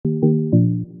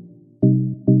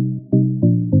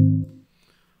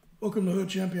Welcome to Hood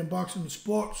Champion Boxing and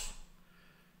Sports.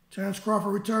 Terence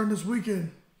Crawford returned this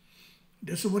weekend.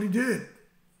 This is what he did.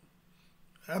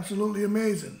 Absolutely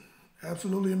amazing.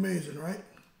 Absolutely amazing, right?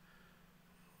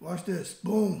 Watch this.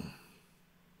 Boom.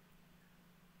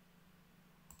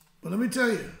 But let me tell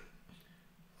you,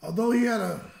 although he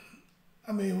had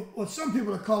what some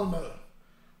people are calling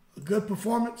a good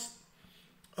performance,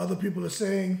 other people are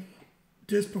saying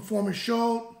this performance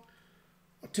showed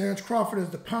Terence Crawford is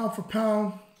the pound for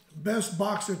pound best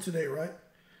boxer today, right?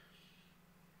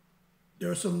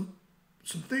 There are some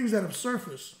things that have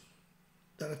surfaced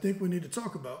that I think we need to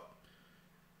talk about.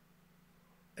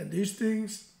 And these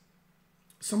things,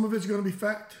 some of it's going to be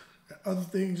fact, other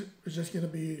things is just going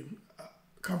to be a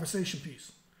conversation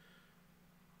piece.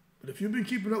 But if you've been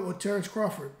keeping up with Terence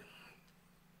Crawford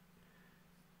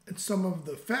and some of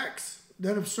the facts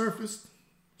that have surfaced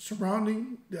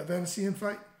surrounding the Avanesyan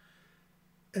fight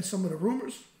and some of the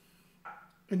rumors,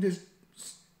 and there's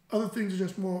other things are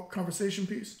just more conversation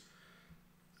piece,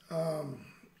 I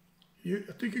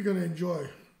think you're going to enjoy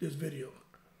this video.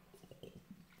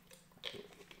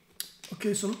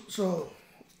 Okay, so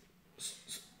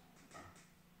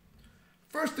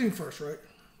first thing first, right?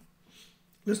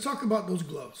 Let's talk about those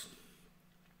gloves.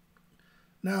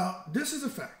 Now, this is a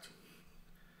fact.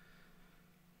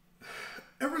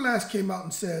 Everlast came out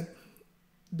and said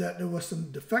that there was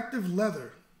some defective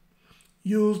leather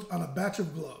used on a batch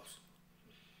of gloves.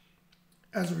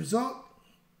 As a result,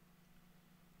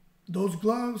 those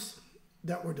gloves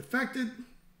that were defected,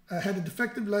 had a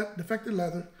defective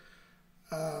leather,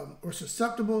 were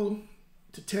susceptible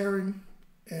to tearing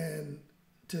and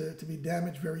to be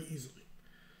damaged very easily.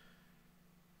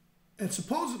 And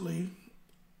supposedly,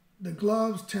 the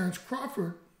gloves Terence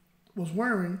Crawford was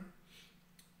wearing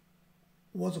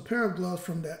was a pair of gloves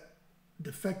from that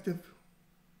defective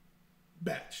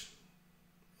batch.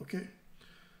 Okay?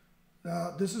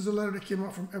 Now, this is a letter that came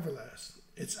out from Everlast.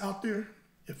 It's out there.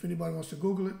 If anybody wants to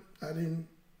Google it, I didn't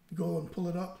go and pull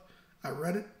it up. I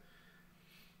read it.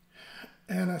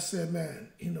 And I said,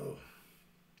 man,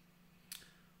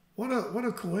 what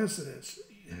a coincidence.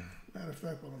 Matter of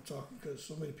fact, while I'm talking, because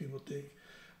so many people think,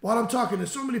 while I'm talking,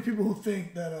 there's so many people who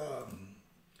think that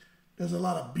there's a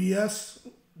lot of BS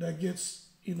that gets,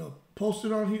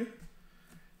 posted on here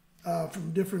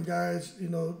from different guys,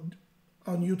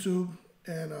 on YouTube.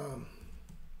 And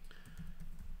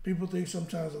people think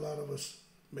sometimes a lot of us,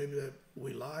 maybe that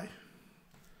we lie.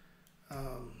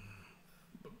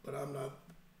 But I'm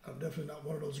definitely not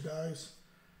one of those guys.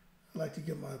 I like to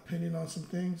give my opinion on some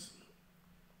things.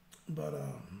 But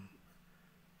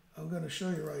I'm going to show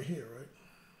you right here, right?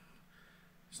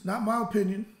 It's not my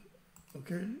opinion,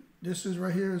 okay? This is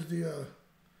right here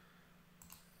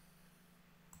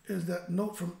is that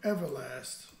note from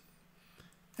Everlast.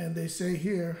 And they say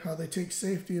here how they take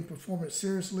safety and performance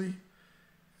seriously.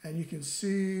 And you can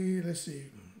see, let's see.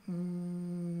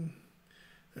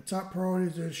 The top priority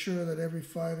is to ensure that every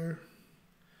fighter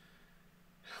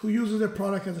who uses their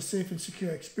product has a safe and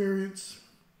secure experience.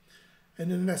 And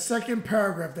then that second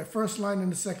paragraph, that first line in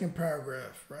the second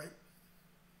paragraph, right?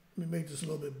 Let me make this a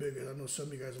little bit bigger. I know some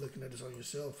of you guys are looking at this on your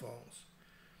cell phones.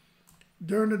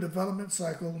 During the development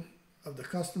cycle of the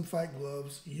custom fight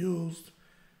gloves used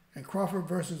in Crawford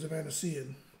versus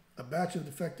Avanesyan, a batch of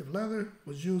defective leather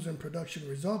was used in production,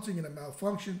 resulting in a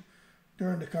malfunction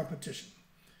during the competition.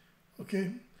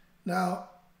 Okay? Now,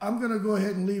 I'm going to go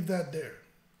ahead and leave that there.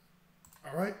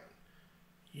 All right?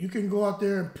 You can go out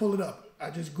there and pull it up. I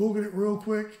just Googled it real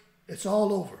quick. It's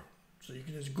all over. So you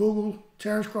can just Google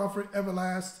Terence Crawford,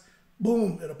 Everlast.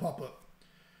 Boom, it'll pop up.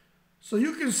 So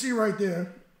you can see right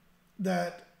there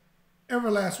that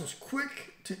Everlast was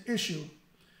quick to issue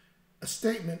a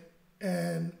statement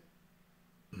and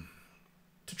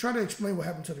to try to explain what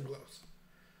happened to the gloves.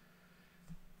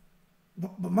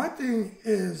 But my thing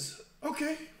is,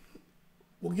 okay,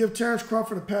 we'll give Terence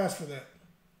Crawford a pass for that.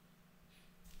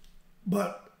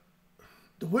 But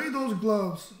the way those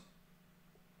gloves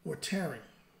were tearing,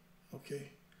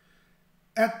 okay,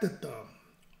 at the thumb,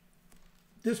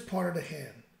 this part of the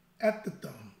hand, at the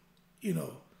thumb,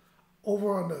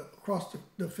 over on across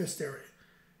the fist area,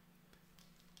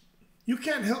 you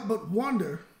can't help but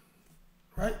wonder,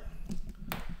 right?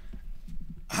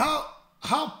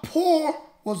 How poor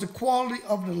was the quality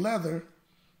of the leather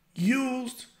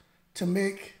used to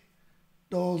make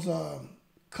those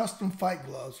custom fight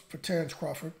gloves for Terence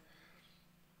Crawford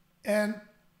and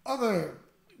other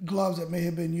gloves that may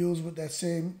have been used with that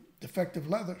same defective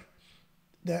leather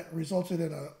that resulted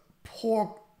in a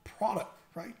poor product,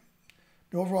 right?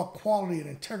 The overall quality and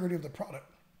integrity of the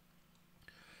product.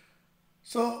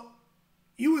 So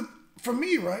you would, for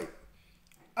me, right,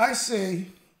 I say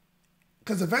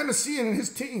because Avanesyan and his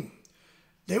team,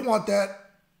 they want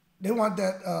that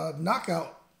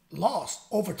knockout loss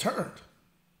overturned.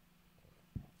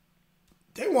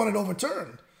 They want it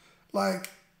overturned. Like,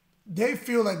 they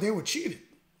feel like they were cheated.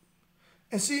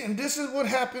 And see, and this is what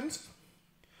happens,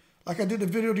 like I did a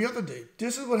video the other day.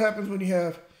 This is what happens when you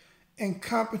have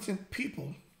incompetent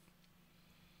people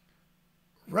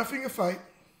reffing a fight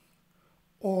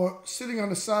or sitting on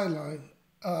the sideline.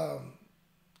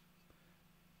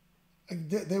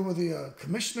 They were the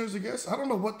commissioners, I guess. I don't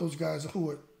know what those guys who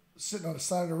were sitting on the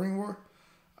side of the ring were.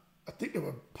 I think they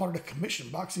were part of the commission,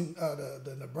 boxing,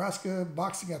 the Nebraska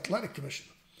Boxing Athletic Commission.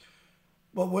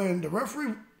 But when the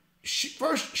referee, she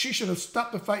should have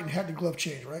stopped the fight and had the glove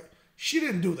change, right? She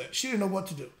didn't do that. She didn't know what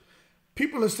to do.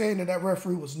 People are saying that that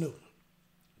referee was new.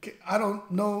 Okay, I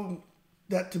don't know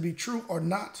that to be true or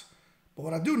not, but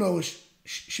what I do know is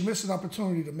she missed an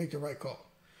opportunity to make the right call.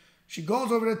 She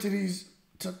goes over there to these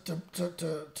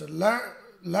to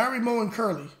Larry, Moe, and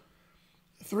Curly,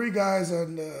 three guys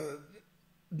on the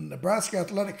Nebraska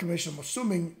Athletic Commission. I'm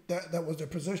assuming that was their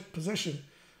position.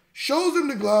 Shows them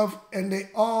the glove, and they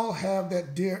all have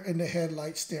that deer in the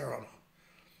headlight stare on them,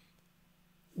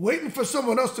 waiting for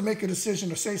someone else to make a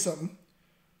decision or say something.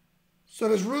 So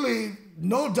there's really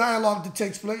no dialogue that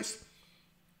takes place.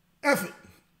 F it.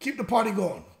 Keep the party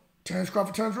going. Terence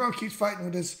Crawford turns around, keeps fighting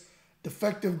with this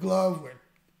defective glove where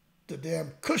the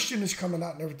damn cushion is coming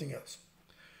out and everything else.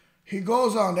 He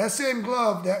goes on. That same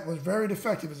glove that was very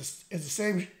defective is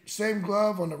the same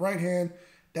glove on the right hand.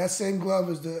 That same glove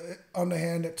is the on the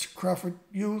hand that Crawford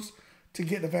used to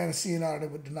get Avanesyan out of there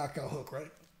with the knockout hook, right?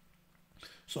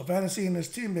 So Avanesyan and his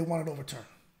team, they wanted to overturn.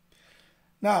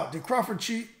 Now, did Crawford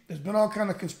cheat? There's been all kind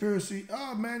of conspiracy.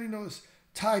 Oh, man, it's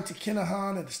tied to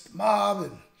Kinahan and it's the mob.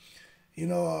 And,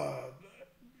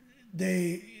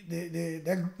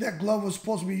 that glove was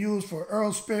supposed to be used for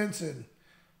Earl Spence and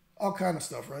all kind of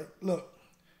stuff, right? Look,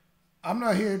 I'm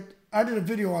not here. I did a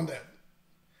video on that.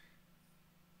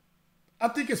 I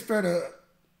think it's fair to...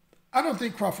 I don't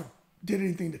think Crawford did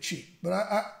anything to cheat. But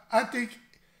I think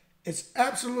it's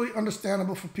absolutely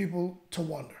understandable for people to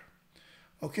wonder.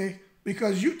 Okay?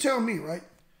 Because you tell me, right?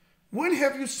 When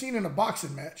have you seen in a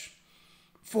boxing match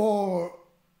for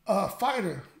a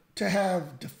fighter to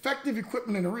have defective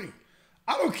equipment in the ring?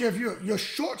 I don't care if your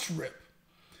shorts rip,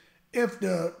 if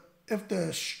the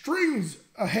strings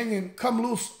are come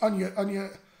loose on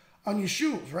your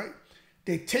shoes, right?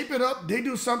 They tape it up. They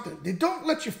do something. They don't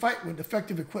let you fight with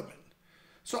defective equipment.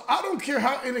 So I don't care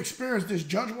how inexperienced this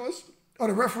judge was or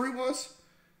the referee was.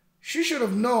 She should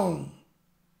have known.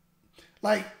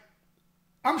 Like,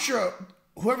 I'm sure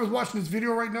whoever's watching this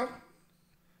video right now,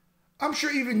 I'm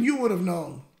sure even you would have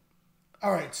known,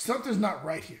 all right, something's not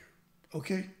right here,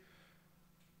 okay?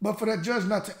 But for that judge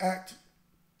not to act,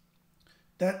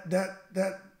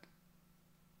 that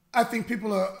I think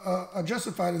people are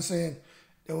justified in saying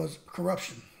there was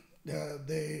corruption.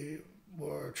 They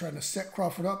were trying to set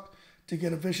Crawford up to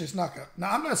get a vicious knockout.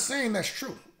 Now, I'm not saying that's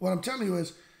true. What I'm telling you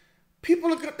is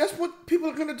that's what people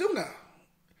are going to do now.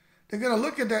 They're going to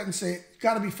look at that and say,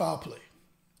 got to be foul play.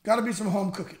 Got to be some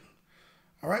home cooking.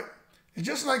 All right? It's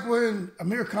just like when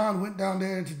Amir Khan went down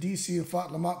there to D.C. and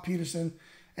fought Lamont Peterson,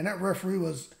 and that referee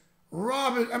was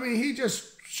robbing. I mean, he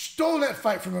just stole that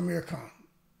fight from Amir Khan.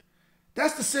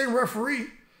 That's the same referee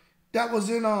that was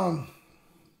in,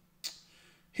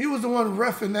 he was the one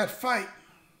reffing that fight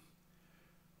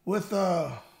with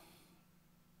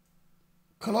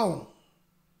Cologne.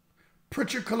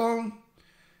 Pritchard Cologne.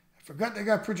 I forgot that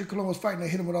guy Pritchard Cologne was fighting. They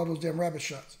hit him with all those damn rabbit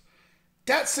shots.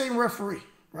 That same referee,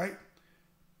 right?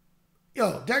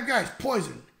 Yo, that guy's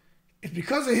poison. It's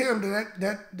because of him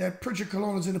that Pritchard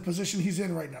Cologne is in the position he's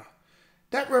in right now.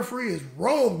 That referee is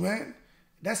rogue, man.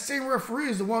 That same referee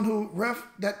is the one who ref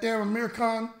that damn Amir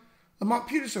Khan Lamont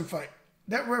Peterson fight.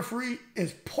 That referee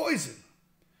is poison.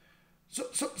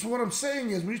 So what I'm saying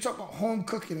is, when you talk about home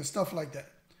cooking and stuff like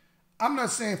that, I'm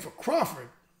not saying for Crawford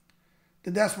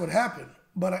that that's what happened,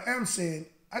 but I am saying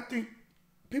I think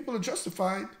people are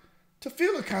justified to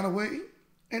feel a kind of way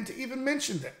and to even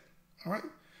mention that. All right?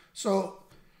 So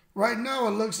right now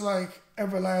it looks like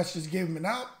Everlast just gave him an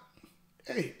out.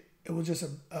 Hey, it was just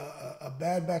a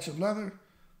bad batch of leather,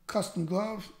 custom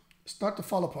gloves, start to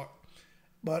fall apart.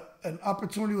 But an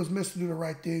opportunity was missed to do the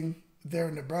right thing there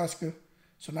in Nebraska.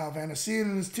 So now Avanesyan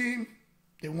and his team,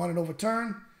 they want it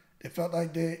overturned. They felt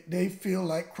like they feel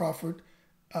like Crawford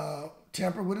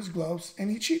tampered with his gloves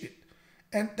and he cheated.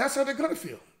 And that's how they're going to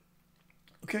feel.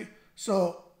 Okay?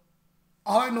 So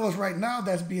all I know is right now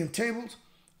that's being tabled.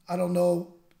 I don't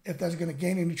know if that's going to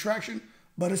gain any traction,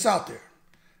 but it's out there.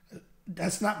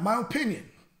 That's not my opinion.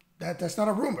 That's not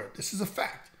a rumor. This is a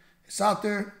fact. It's out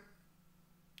there.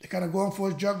 They're kind of going for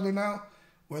his juggler now.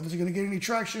 Whether it's going to get any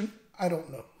traction, I don't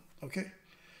know. Okay?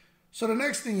 So the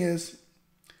next thing is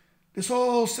this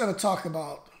whole set of talk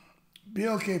about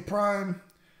BLK Prime,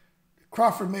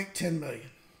 Crawford make $10 million.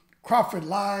 Crawford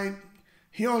lied.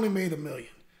 He only made $1 million.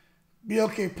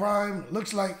 BLK Prime,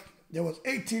 looks like there was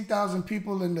 18,000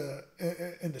 people in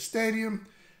the stadium.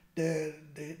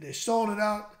 They sold it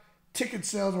out. Ticket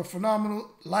sales were phenomenal.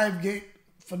 Live gate,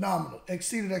 phenomenal.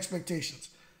 Exceeded expectations.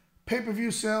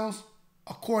 Pay-per-view sales,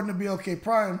 according to BLK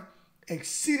Prime,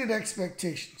 exceeded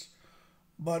expectations.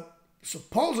 But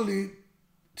supposedly,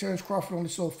 Terence Crawford only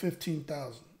sold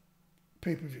 15,000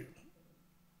 pay-per-view.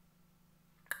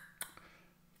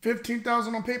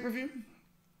 15,000 on pay-per-view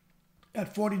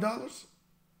at $40?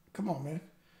 Come on, man.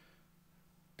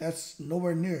 That's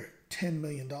nowhere near $10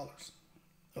 million.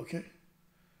 Okay?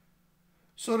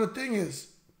 So the thing is,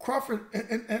 Crawford,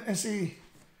 and see,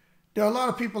 there are a lot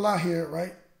of people out here,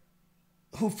 right,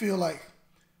 who feel like,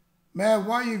 man,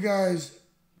 why are you guys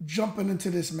jumping into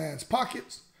this man's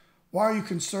pockets? Why are you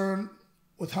concerned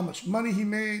with how much money he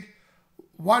made?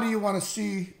 Why do you want to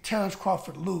see Terence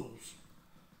Crawford lose?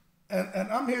 And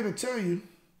I'm here to tell you,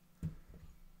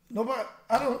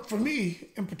 for me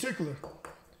in particular,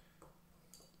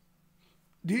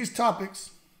 these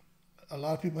topics, a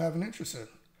lot of people have an interest in.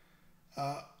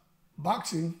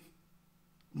 Boxing,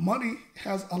 money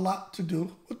has a lot to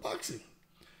do with boxing.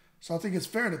 So I think it's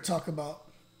fair to talk about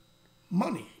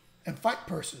money and fight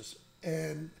purses,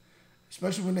 and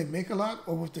especially when they make a lot,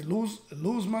 or if they lose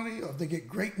money, or if they get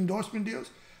great endorsement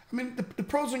deals. I mean, the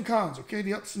pros and cons, okay,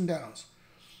 the ups and downs.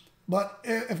 But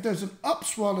if there's an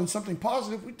upswell in something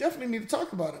positive, we definitely need to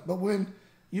talk about it. But when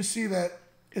you see that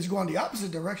it's going the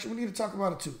opposite direction, we need to talk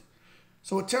about it too.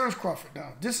 So with Terence Crawford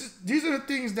now, these are the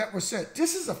things that were said.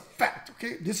 This is a fact,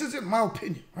 okay? This isn't my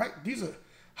opinion, right? These are,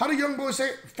 how do young boys say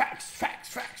it? Facts, facts,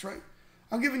 facts, right?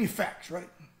 I'm giving you facts, right?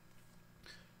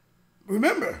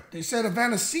 Remember, they said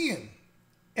Avanesyan.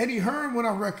 Eddie Hearn went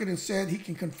on record and said he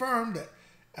can confirm that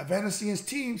Avanesyan's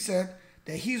team said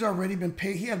that he's already been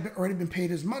paid. He had already been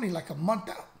paid his money like a month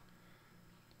out.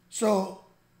 So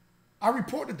I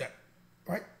reported that,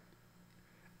 right?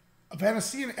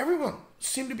 Avanesyan, everyone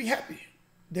seemed to be happy.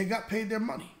 They got paid their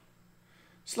money.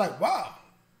 It's like, wow,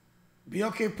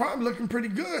 BLK Prime looking pretty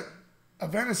good.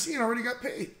 Avanesyan already got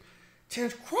paid.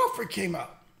 Terence Crawford came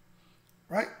out,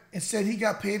 right, and said he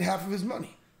got paid half of his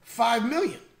money, $5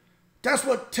 million. That's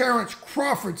what Terence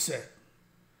Crawford said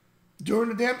during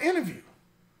the damn interview.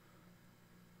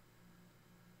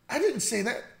 I didn't say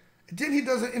that. Then he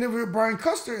does an interview with Brian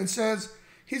Custer and says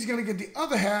he's going to get the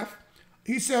other half.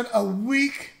 He said a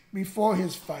week before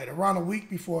his fight, around a week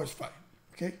before his fight,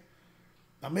 okay?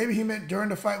 Now, maybe he meant during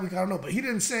the fight week, I don't know, but he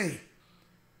didn't say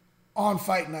on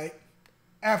fight night,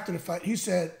 after the fight. He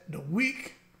said a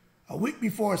week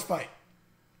before his fight.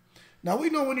 Now, we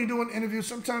know when you're doing interviews,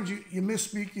 sometimes you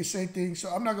misspeak, you say things, so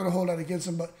I'm not going to hold that against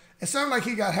him, but it sounded like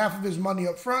he got half of his money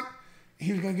up front.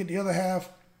 He was going to get the other half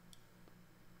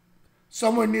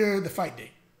somewhere near the fight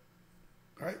date,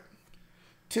 right?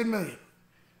 $10 million.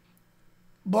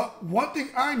 But one thing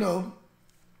I know,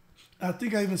 I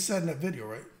think I even said in that video,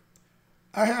 right?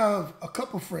 I have a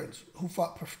couple friends who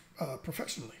fought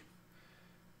professionally.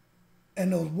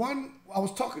 And there was one, I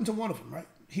was talking to one of them, right?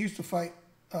 He used to fight,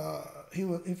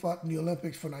 he fought in the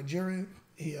Olympics for Nigeria.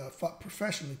 He fought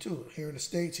professionally too. Here in the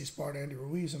States, he sparred Andy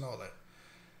Ruiz and all that.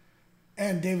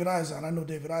 And David Izon, I know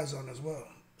David Izon as well.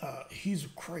 He's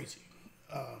crazy.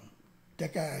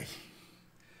 That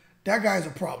guy's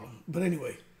a problem. But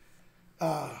anyway,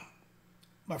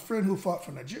 my friend who fought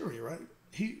for Nigeria, right?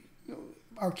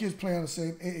 Our kids play on the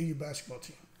same AAU basketball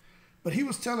team. But he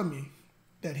was telling me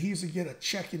that he used to get a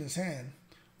check in his hand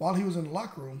while he was in the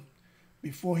locker room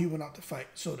before he went out to fight.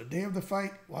 So the day of the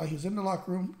fight, while he was in the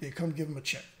locker room, they'd come give him a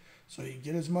check. So he'd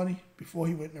get his money before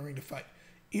he went in the ring to fight.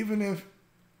 Even if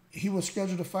he was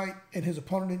scheduled to fight and his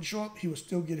opponent didn't show up, he would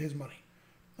still get his money.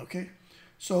 Okay?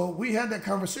 So we had that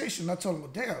conversation. I told him,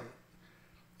 well,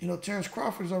 damn, Terence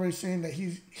Crawford is already saying that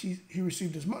he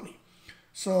received his money.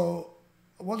 So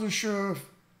I wasn't sure if,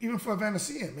 even for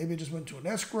Avanesyan, maybe it just went to an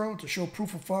escrow to show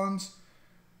proof of funds.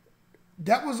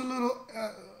 That was a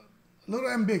little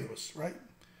ambiguous, right?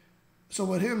 So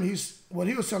with him, what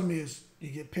he was telling me is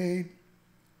you get paid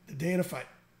the day of the fight.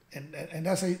 And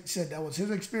that's how he said that was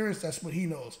his experience. That's what he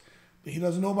knows. But he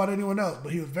doesn't know about anyone else.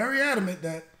 But he was very adamant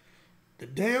that the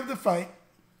day of the fight,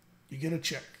 you get a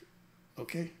check,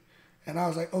 okay? And I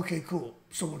was like, okay, cool.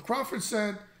 So when Crawford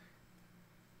said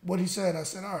what he said, I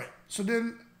said, all right. So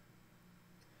then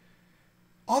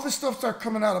all this stuff started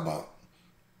coming out about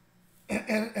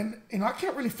and you know, I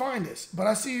can't really find this, but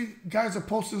I see guys are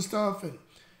posting stuff, and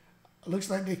it looks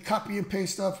like they copy and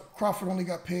paste stuff. Crawford only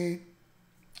got paid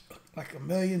like $1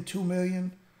 million, $2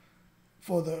 million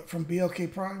from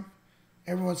BLK Prime.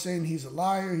 Everyone's saying he's a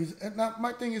liar. And now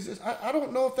my thing is this: I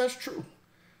don't know if that's true.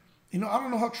 You know, I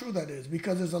don't know how true that is,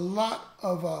 because there's a lot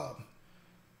of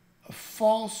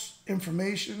false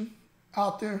information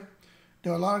out there.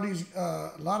 There are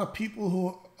a lot of people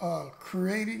who are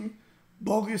creating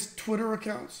bogus Twitter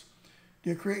accounts.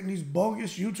 They're creating these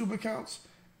bogus YouTube accounts,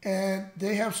 and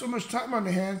they have so much time on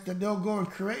their hands that they'll go and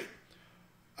create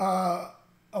a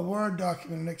Word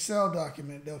document, an Excel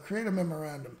document. They'll create a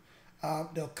memorandum.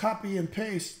 They'll copy and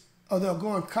paste, or they'll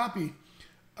go and copy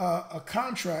a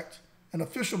contract, an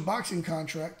official boxing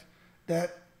contract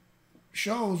that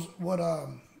shows what,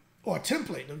 or a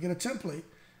template. They'll get a template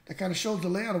that kind of shows the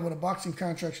layout of what a boxing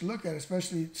contract should look at,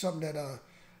 especially something that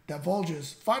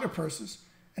divulges fighter purses,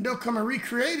 and they'll come and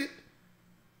recreate it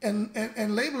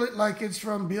and label it like it's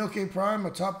from BLK Prime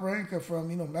or Top Rank or from,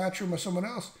 you know, Matchroom or someone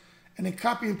else, and then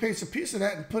copy and paste a piece of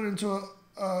that and put it into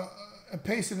and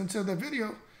paste it into their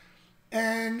video,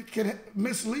 and can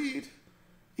mislead,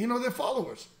 you know, their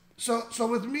followers. So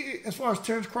with me, as far as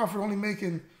Terence Crawford only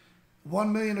making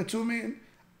 $1 million or $2 million,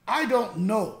 I don't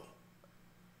know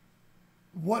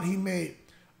what he made.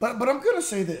 But I'm gonna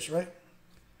say this, right?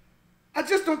 I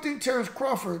just don't think Terence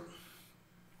Crawford,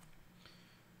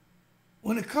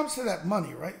 when it comes to that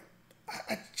money, right?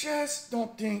 I just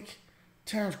don't think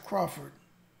Terence Crawford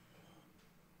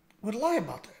would lie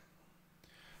about that.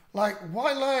 Like,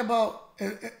 why lie about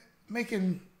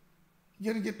getting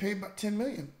paid about $10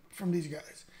 million from these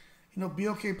guys? You know,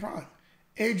 BLK Prime.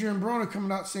 Adrian Broner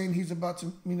coming out saying he's about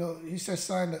to, you know, he says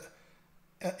signed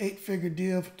an 8-figure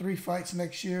deal for 3 fights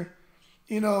next year.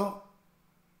 You know,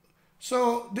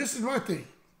 so this is my thing.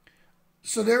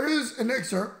 So there is an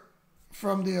excerpt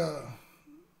from the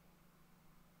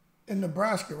in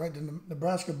Nebraska, right? The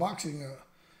Nebraska boxing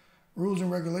rules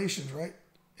and regulations, right?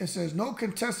 It says no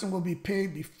contestant will be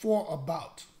paid before a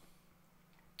bout.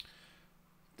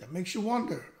 That makes you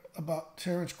wonder about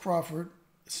Terence Crawford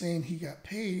saying he got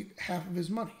paid half of his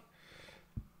money.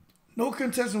 No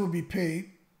contestant will be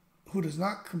paid who does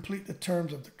not complete the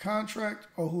terms of the contract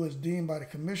or who is deemed by the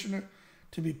commissioner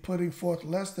to be putting forth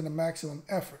less than a maximum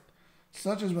effort,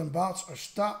 such as when bouts are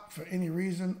stopped for any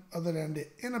reason other than the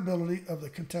inability of the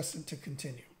contestant to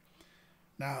continue.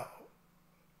 Now,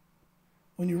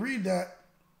 when you read that,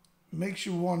 it makes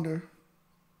you wonder,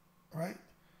 right?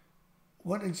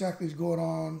 What exactly is going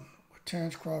on with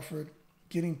Terence Crawford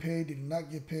getting paid? Did he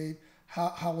not get paid?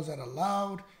 How was that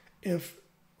allowed? If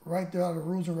right there are the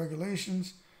rules and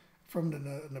regulations from the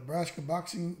Nebraska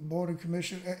Boxing Board and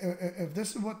Commission, if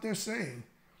this is what they're saying,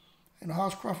 and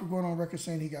how's Crawford going on record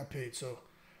saying he got paid? So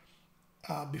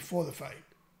before the fight,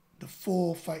 the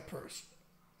full fight purse,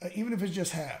 even if it's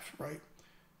just half, right,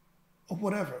 or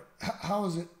whatever. How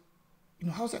is it? You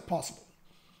know, how is that possible?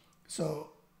 So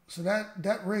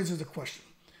that raises a question.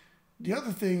 The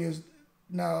other thing is,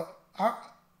 now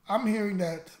I'm hearing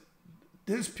that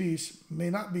this piece may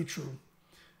not be true.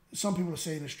 Some people are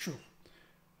saying it's true.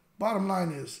 Bottom line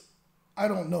is, I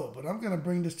don't know, but I'm going to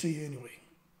bring this to you anyway.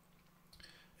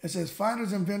 It says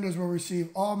fighters and vendors will receive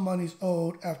all monies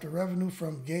owed after revenue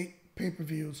from gate,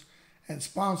 pay-per-views, and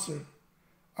sponsor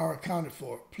are accounted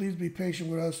for. Please be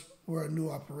patient with us. We're a new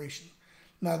operation.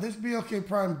 Now, this BLK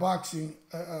Prime Boxing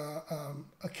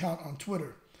account on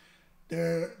Twitter,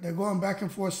 they're going back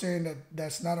and forth saying that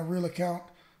that's not a real account.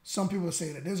 Some people are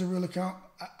saying it is a real account.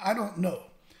 I don't know.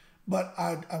 But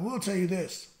I will tell you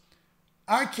this.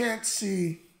 I can't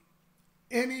see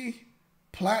any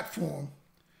platform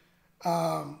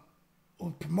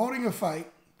promoting a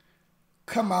fight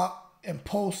come out and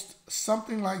post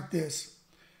something like this.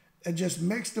 It just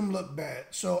makes them look bad.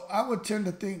 So I would tend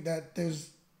to think that this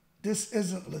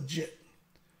isn't legit.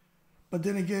 But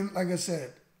then again, like I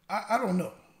said, I don't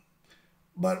know.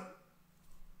 But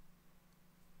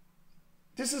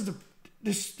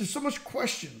there's so much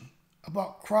question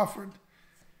about Crawford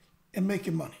and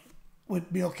making money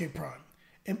with BLK Prime.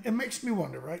 It makes me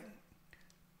wonder, right?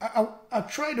 I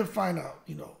try to find out,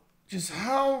 you know, just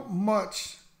how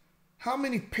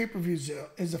many pay-per-views there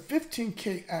is. A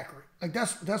 15K accurate? Like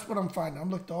that's what I'm finding. I'm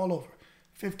looking all over.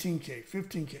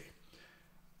 15K.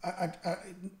 I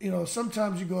you know,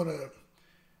 sometimes you go to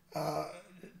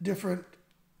different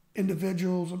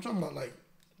individuals. I'm talking about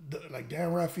like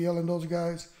Dan Raphael and those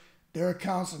guys, their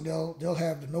accounts, and they'll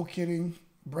have the no kidding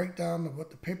breakdown of what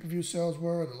the pay-per-view sales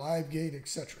were, the live gate,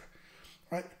 etc.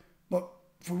 Right? But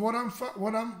from what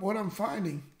I'm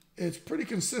finding, it's pretty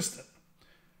consistent.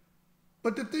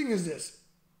 But the thing is this: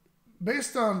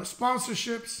 based on the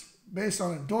sponsorships, based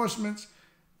on endorsements,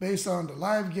 based on the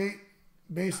live gate,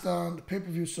 based on the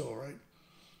pay-per-view sold, right?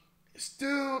 It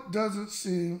still doesn't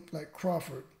seem like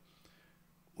Crawford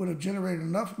would have generated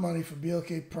enough money for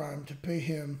BLK Prime to pay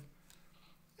him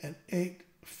an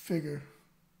 8-figure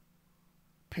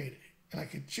payday.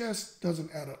 Like, it just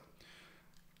doesn't add up.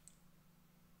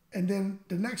 And then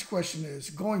the next question is,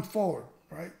 going forward,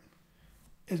 right?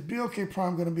 Is BLK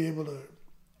Prime going to be able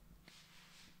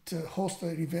to host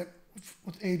an event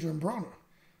with Adrian Broner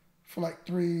for like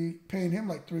paying him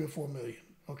like $3 or $4 million?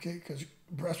 Okay, because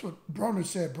that's what Broner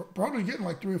said. Broner's getting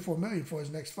like $3 or $4 million for his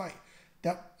next fight.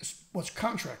 That's what's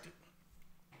contracted.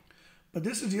 But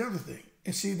this is the other thing.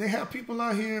 And see, they have people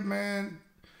out here, man.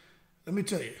 Let me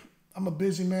tell you, I'm a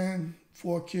busy man.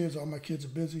 4 kids, all my kids are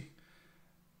busy.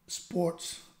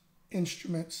 Sports,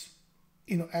 instruments,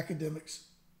 academics.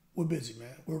 We're busy,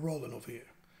 man. We're rolling over here.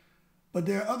 But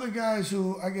there are other guys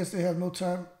who, I guess they have no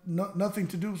time, nothing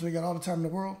to do, so they got all the time in the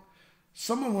world.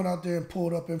 Someone went out there and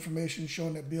pulled up information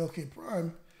showing that BLK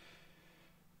Prime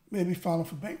may be filing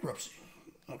for bankruptcy.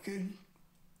 Okay?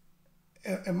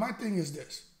 And my thing is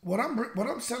this. What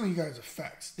I'm telling you guys are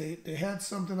facts. They had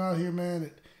something out here, man,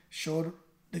 that showed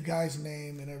the guy's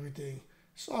name and everything.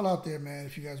 It's all out there, man,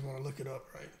 if you guys want to look it up,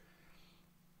 right?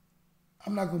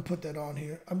 I'm not going to put that on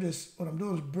here. What I'm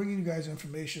doing is bringing you guys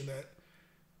information that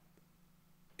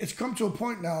it's come to a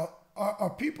point now.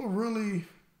 Are people really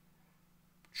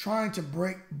trying to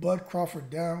break Bud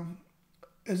Crawford down?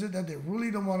 Is it that they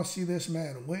really don't want to see this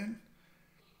man win?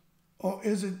 Or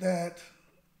is it that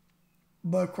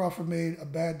Bud Crawford made a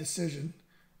bad decision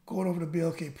going over to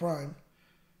BLK Prime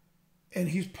and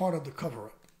he's part of the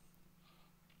cover-up?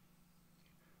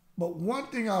 But one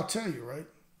thing I'll tell you, right?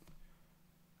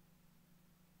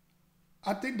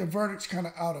 I think the verdict's kind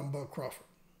of out on Bud Crawford.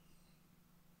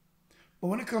 But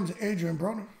when it comes to Adrian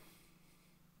Broner,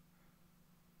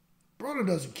 Broner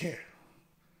doesn't care.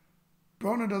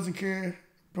 Broner doesn't care.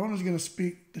 Broner's going to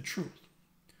speak the truth.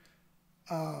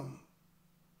 So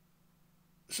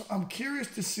I'm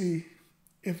curious to see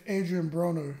if Adrian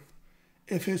Broner,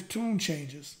 if his tune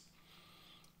changes.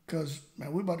 Because,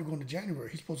 man, we're about to go into January.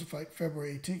 He's supposed to fight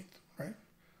February 18th, right?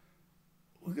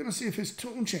 We're going to see if his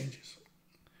tune changes.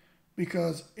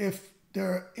 Because if there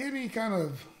are any kind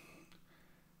of,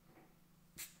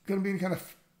 going to be any kind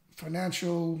of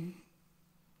financial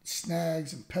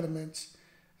snags, impediments,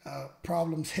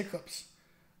 problems, hiccups,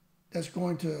 that's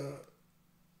going to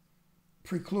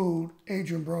preclude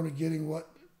Adrian Broner getting what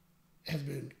has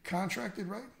been contracted,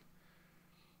 right?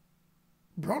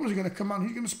 Broner's going to come out and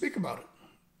he's going to speak about it.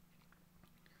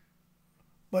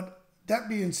 But that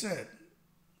being said,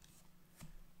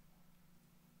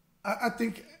 I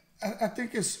think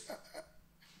it's,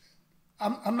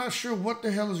 I'm not sure what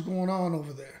the hell is going on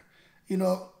over there.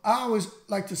 I always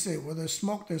like to say, where there's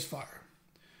smoke, there's fire.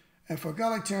 And for a guy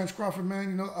like Terence Crawford,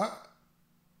 man,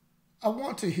 I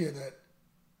want to hear that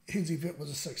his event was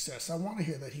a success. I want to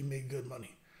hear that he made good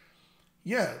money.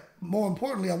 Yeah, more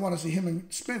importantly, I want to see him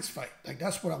and Spence fight. Like,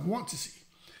 that's what I want to see.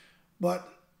 But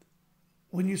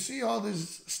when you see all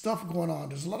this stuff going on,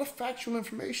 there's a lot of factual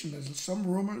information. There's some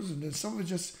rumors, and then some of it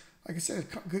just, like I said,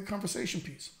 a good conversation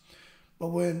piece. But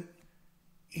when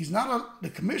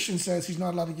the commission says he's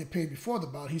not allowed to get paid before the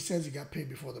bout, he says he got paid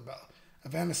before the bout.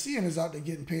 Avanesyan is out there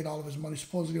getting paid all of his money,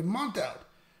 supposedly a month out.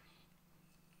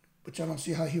 But I don't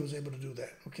see how he was able to do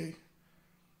that, okay?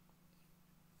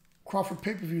 Crawford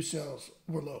pay-per-view sales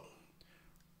were low.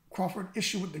 Crawford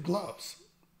issue with the gloves.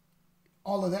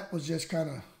 All of that was just kind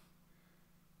of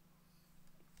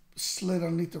slid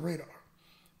underneath the radar.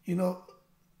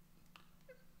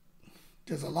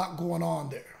 There's a lot going on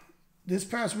there. This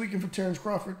past weekend for Terence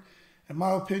Crawford, in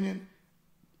my opinion,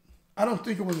 I don't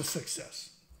think it was a success.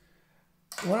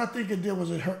 What I think it did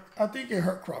was it hurt. I think it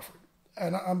hurt Crawford.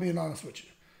 And I'm being honest with you.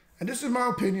 And this is my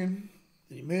opinion.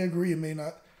 You may agree, you may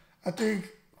not. I think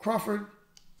Crawford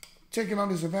taking on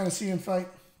this Avanesyan fight,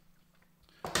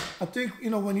 I think,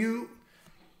 when you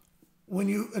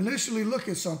initially look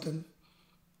at something,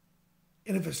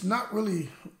 and if it's not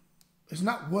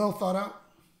well thought out,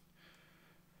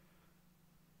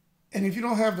 and if you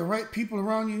don't have the right people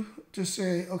around you to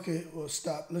say, okay, well,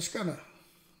 stop. Let's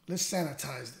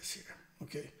sanitize this here,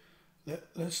 okay?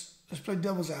 Let's play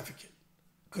devil's advocate.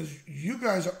 Because you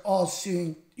guys all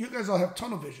have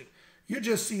tunnel vision. You're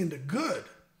just seeing the good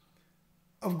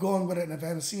of going with an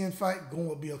Avanesyan fight, going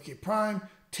with BLK Prime,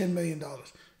 $10 million.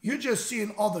 You're just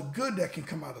seeing all the good that can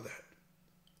come out of that.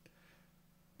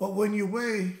 But when you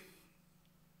weigh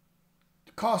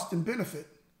the cost and benefit,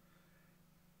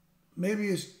 maybe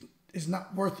it's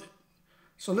not worth it.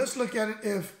 So let's look at it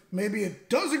if maybe it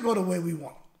doesn't go the way we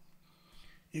want.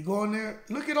 You go in there,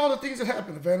 look at all the things that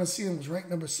happened. Avanesyan was ranked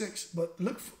number 6, but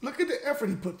look at the effort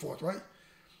he put forth, right?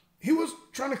 He was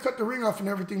trying to cut the ring off and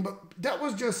everything, but that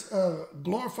was just a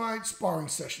glorified sparring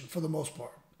session for the most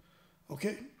part.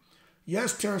 Okay?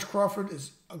 Yes, Terence Crawford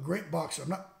is a great boxer. I'm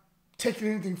not taking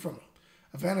anything from him.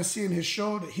 Avanesyan has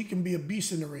showed that he can be a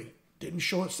beast in the ring. Didn't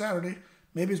show it Saturday.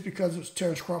 Maybe it's because it was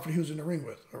Terence Crawford he was in the ring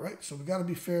with. All right? So we got to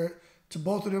be fair to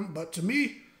both of them. But to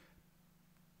me,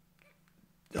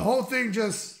 the whole thing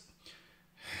just,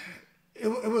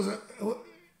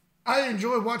 I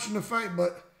enjoyed watching the fight,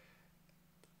 but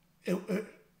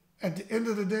at the end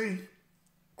of the day,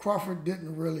 Crawford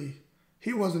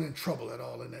he wasn't in trouble at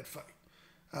all in that fight.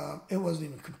 It wasn't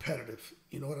even competitive.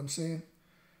 You know what I'm saying?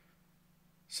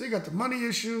 So you got the money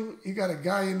issue. You got a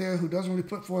guy in there who doesn't really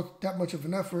put forth that much of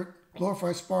an effort.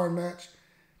 Glorified sparring match.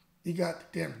 You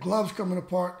got the damn gloves coming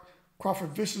apart. Crawford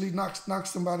viciously knocks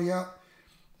somebody out.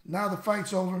 Now the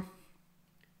fight's over,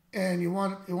 and you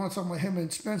want something like him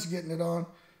and Spence getting it on.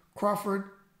 Crawford,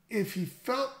 if he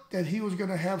felt that he was going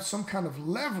to have some kind of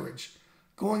leverage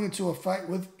going into a fight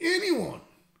with anyone,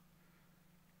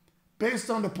 based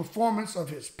on the performance of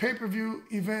his pay-per-view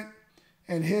event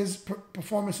and his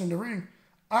performance in the ring,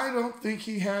 I don't think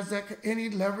he has any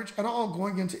leverage at all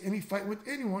going into any fight with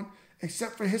anyone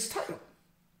except for his title.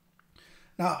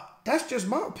 Now, that's just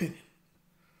my opinion.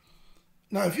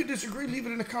 Now, if you disagree, leave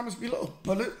it in the comments below.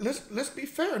 But let's be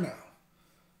fair now.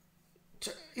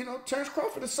 You know, Terence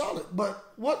Crawford is solid,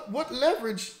 but what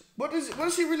leverage? What is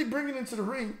he really bringing into the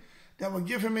ring that would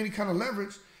give him any kind of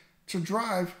leverage to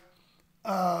drive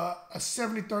a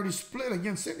 70-30 split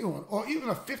against anyone, or even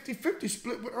a 50-50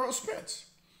 split with Errol Spence?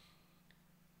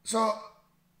 So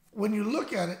when you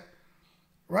look at it,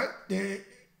 right, the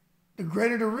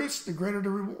greater the risk, the greater the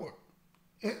reward.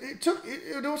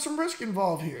 There was some risk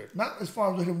involved here, not as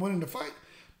far as with him winning the fight,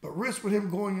 but risk with him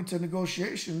going into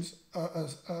negotiations,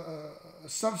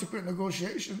 subsequent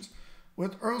negotiations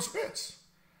with Errol Spence.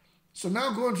 So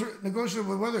now going to negotiate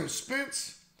with whether it's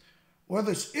Spence,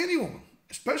 whether it's anyone,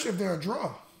 especially if they're a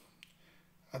draw,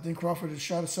 I think Crawford has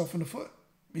shot himself in the foot,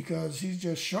 because he's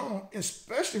just shown,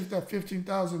 especially if that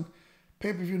 15,000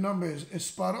 pay-per-view number is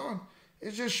spot on,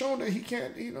 it's just shown that he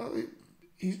can't, you know,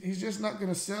 he's just not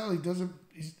going to sell. He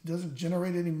doesn't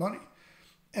generate any money.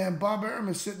 And Bob Arum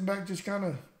is sitting back just kind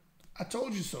of, I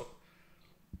told you so.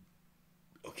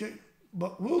 Okay?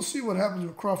 But we'll see what happens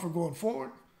with Crawford going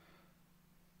forward.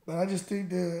 But I just think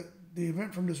the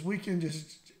event from this weekend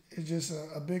is just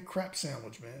a big crap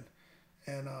sandwich, man.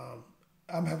 And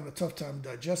I'm having a tough time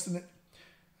digesting it.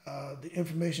 The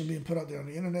information being put out there on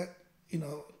the internet, you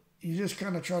know, you just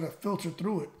kind of try to filter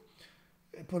through it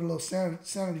and put a little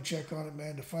sanity check on it,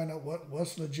 man, to find out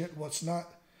what's legit, what's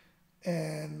not,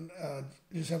 and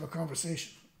just have a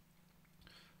conversation.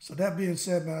 So that being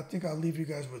said, man, I think I'll leave you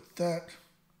guys with that.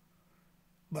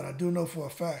 But I do know for a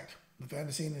fact,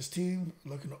 Avanesyan and his team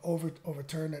are looking to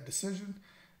overturn that decision.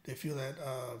 They feel that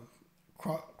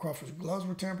Crawford's gloves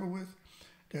were tampered with.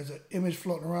 There's an image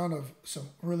floating around of some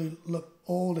really look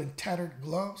old and tattered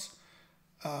gloves.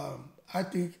 I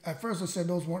think, at first I said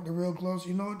those weren't the real gloves.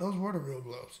 You know what? Those were the real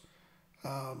gloves.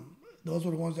 Those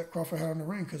were the ones that Crawford had on the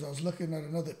ring, because I was looking at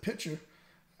another picture.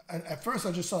 At first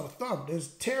I just saw the thumb. There's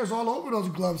tears all over those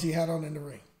gloves he had on in the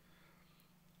ring.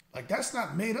 Like, that's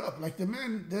not made up. Like,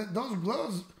 those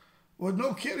gloves were,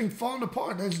 no kidding, falling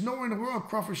apart. There's nowhere in the world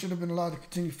Crawford should have been allowed to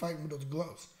continue fighting with those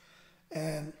gloves.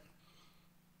 And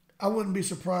I wouldn't be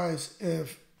surprised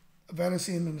if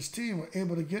Avanesyan and his team were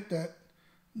able to get that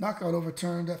knockout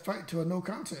overturned, that fight, to a no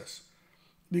contest.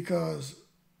 Because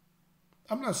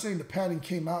I'm not saying the padding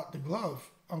came out the glove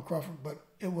on Crawford, but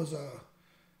it was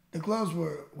the gloves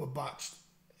were botched,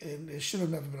 and it should have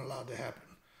never been allowed to happen.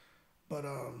 But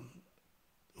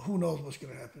who knows what's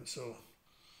going to happen? So,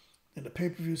 and the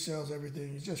pay-per-view sales,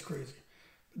 everything is just crazy.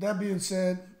 But that being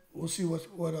said, we'll see what's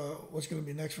going to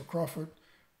be next for Crawford.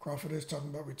 Crawford is talking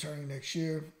about returning next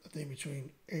year, I think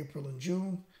between April and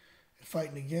June, and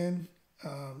fighting again.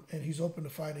 And he's open to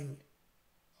fighting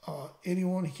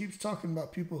anyone. He keeps talking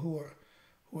about people who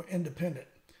are independent.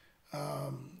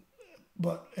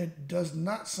 But it does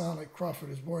not sound like Crawford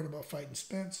is worried about fighting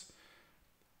Spence.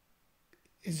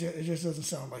 It just doesn't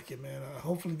sound like it, man.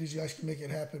 Hopefully these guys can make it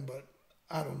happen, but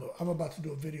I don't know. I'm about to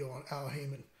do a video on Al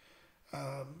Heyman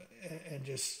and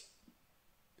just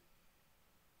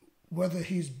whether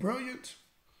he's brilliant,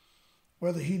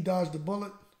 whether he dodged the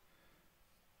bullet,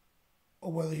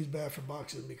 or whether he's bad for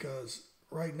boxing. Because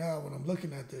right now, when I'm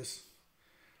looking at this,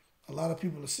 a lot of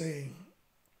people are saying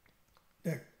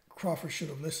that Crawford should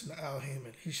have listened to Al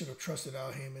Heyman. He should have trusted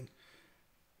Al Heyman.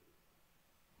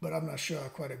 But I'm not sure I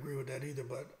quite agree with that either.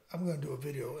 But I'm going to do a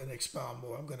video and expound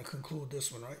more. I'm going to conclude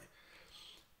this one, right?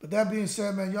 But that being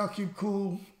said, man, y'all keep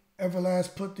cool.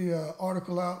 Everlast put the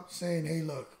article out saying, hey,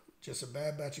 look, just a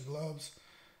bad batch of gloves.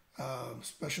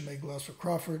 Special made gloves for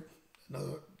Crawford.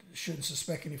 Another, shouldn't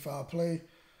suspect any foul play.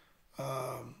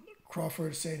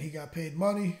 Crawford saying he got paid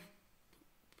money.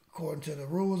 According to the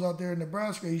rules out there in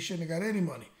Nebraska, he shouldn't have got any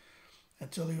money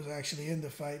until he was actually in the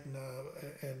fight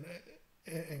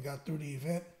and got through the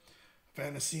event.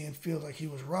 Avanesyan feels like he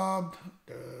was robbed.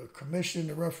 The commission,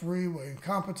 the referee were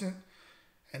incompetent.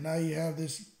 And now you have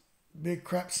this big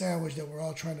crap sandwich that we're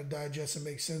all trying to digest and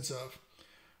make sense of.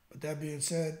 But that being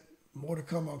said, more to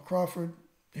come on Crawford,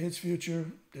 his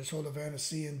future, this whole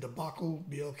Avanesyan debacle,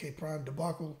 BLK Prime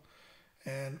debacle,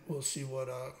 and we'll see what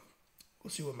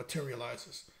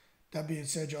materializes. That being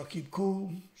said, y'all keep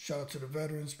cool. Shout out to the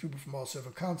veterans, people from all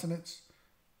 7 continents,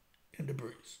 in the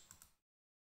breeze.